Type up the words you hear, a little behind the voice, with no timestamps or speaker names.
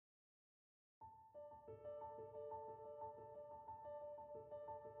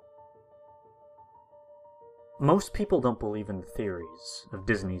Most people don't believe in the theories of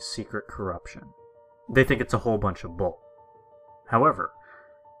Disney's secret corruption. They think it's a whole bunch of bull. However,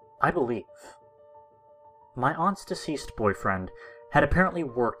 I believe. My aunt's deceased boyfriend had apparently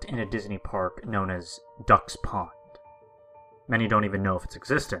worked in a Disney park known as Duck's Pond. Many don't even know of its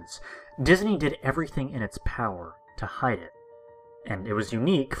existence. Disney did everything in its power to hide it. And it was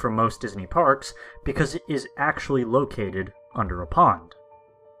unique from most Disney parks because it is actually located under a pond.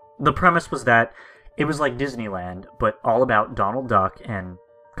 The premise was that it was like Disneyland, but all about Donald Duck and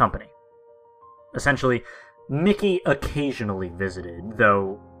company. Essentially, Mickey occasionally visited,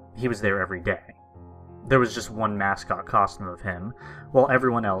 though he was there every day. There was just one mascot costume of him, while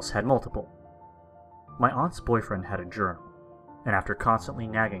everyone else had multiple. My aunt's boyfriend had a journal, and after constantly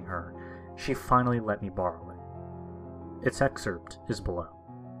nagging her, she finally let me borrow it. Its excerpt is below.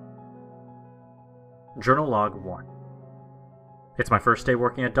 Journal Log 1. It's my first day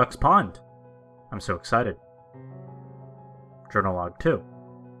working at Duck's Pond. I'm so excited. Journal Log 2.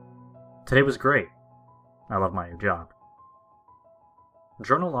 Today was great. I love my new job.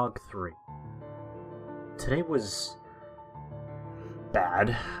 Journal Log 3. Today was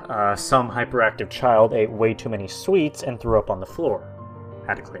bad. Some hyperactive child ate way too many sweets and threw up on the floor.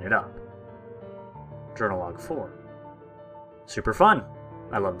 Had to clean it up. Journal Log 4. Super fun.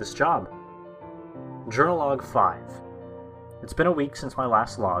 I love this job. Journal Log 5. It's been a week since my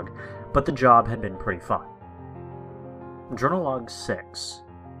last log, but the job had been pretty fun. Journal Log 6.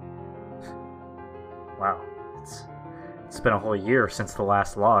 Wow, it's been a whole year since the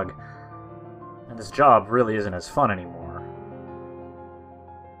last log, and this job really isn't as fun anymore.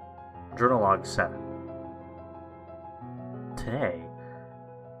 Journal Log 7. Today,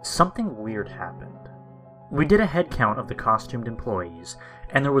 something weird happened. We did a head count of the costumed employees,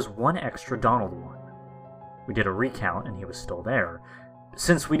 and there was one extra Donald one. We did a recount, and he was still there.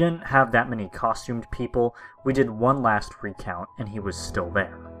 Since we didn't have that many costumed people, we did one last recount, and he was still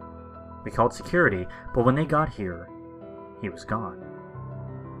there. We called security, but when they got here, he was gone.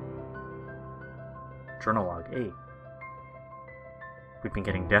 Journal Log 8. We've been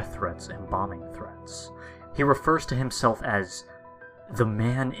getting death threats and bombing threats. He refers to himself as the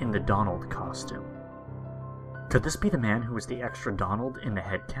man in the Donald costume. Could this be the man who was the extra Donald in the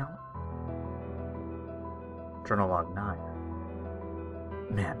head count? Journal Log 9.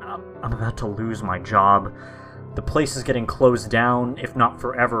 Man, I'm about to lose my job. The place is getting closed down, if not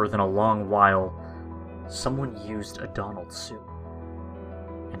forever, then a long while. Someone used a Donald suit.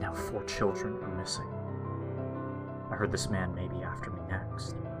 And now 4 children are missing. I heard this man may be after me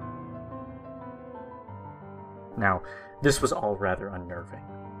next. Now, this was all rather unnerving,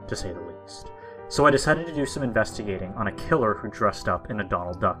 to say the least. So I decided to do some investigating on a killer who dressed up in a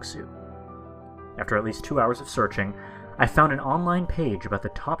Donald Duck suit. After at least 2 hours of searching, I found an online page about the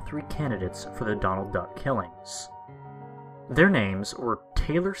top 3 candidates for the Donald Duck killings. Their names were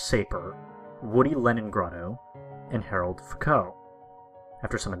Taylor Saper, Woody Leningrado, and Harold Foucault.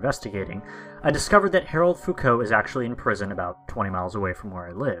 After some investigating, I discovered that Harold Foucault is actually in prison about 20 miles away from where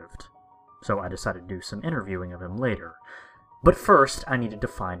I lived, so I decided to do some interviewing of him later. But first, I needed to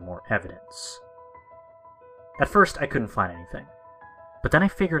find more evidence. At first, I couldn't find anything. But then I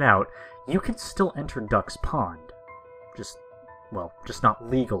figured out you can still enter Duck's Pond. Just not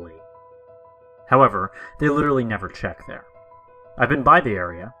legally. However, they literally never check there. I've been by the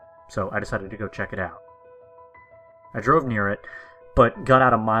area, so I decided to go check it out. I drove near it, but got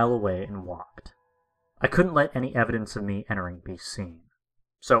out a mile away and walked. I couldn't let any evidence of me entering be seen.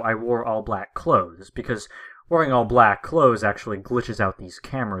 So I wore all black clothes, because wearing all black clothes actually glitches out these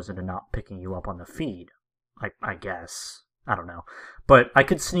cameras into not picking you up on the feed. I guess. I don't know. But I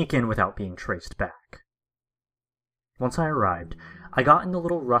could sneak in without being traced back. Once I arrived, I got in the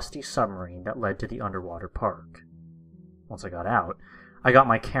little rusty submarine that led to the underwater park. Once I got out, I got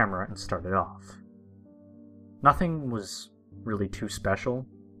my camera and started off. Nothing was really too special,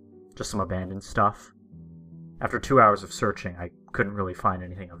 just some abandoned stuff. After 2 hours of searching, I couldn't really find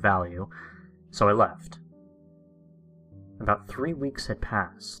anything of value, so I left. About 3 weeks had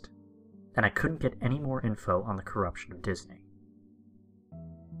passed, and I couldn't get any more info on the corruption of Disney.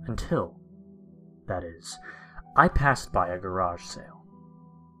 Until, that is, I passed by a garage sale.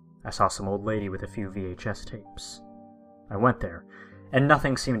 I saw some old lady with a few VHS tapes. I went there, and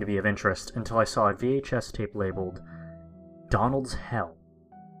nothing seemed to be of interest until I saw a VHS tape labeled Donald's Hell.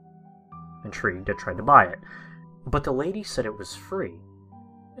 Intrigued, I tried to buy it, but the lady said it was free,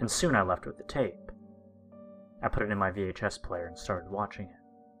 and soon I left with the tape. I put it in my VHS player and started watching it.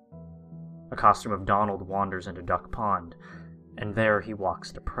 A costume of Donald wanders into Duck Pond, and there he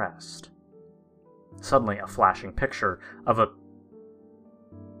walks depressed. Suddenly, a flashing picture of a...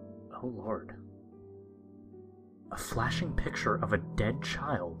 Oh Lord. a flashing picture of a dead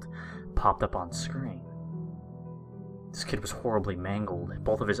child popped up on screen. This kid was horribly mangled.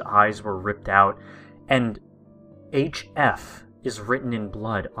 Both of his eyes were ripped out, and HF is written in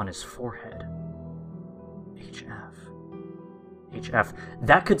blood on his forehead. HF. HF.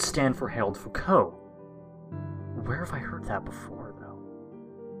 That could stand for Harold Foucault. Where have I heard that before, though?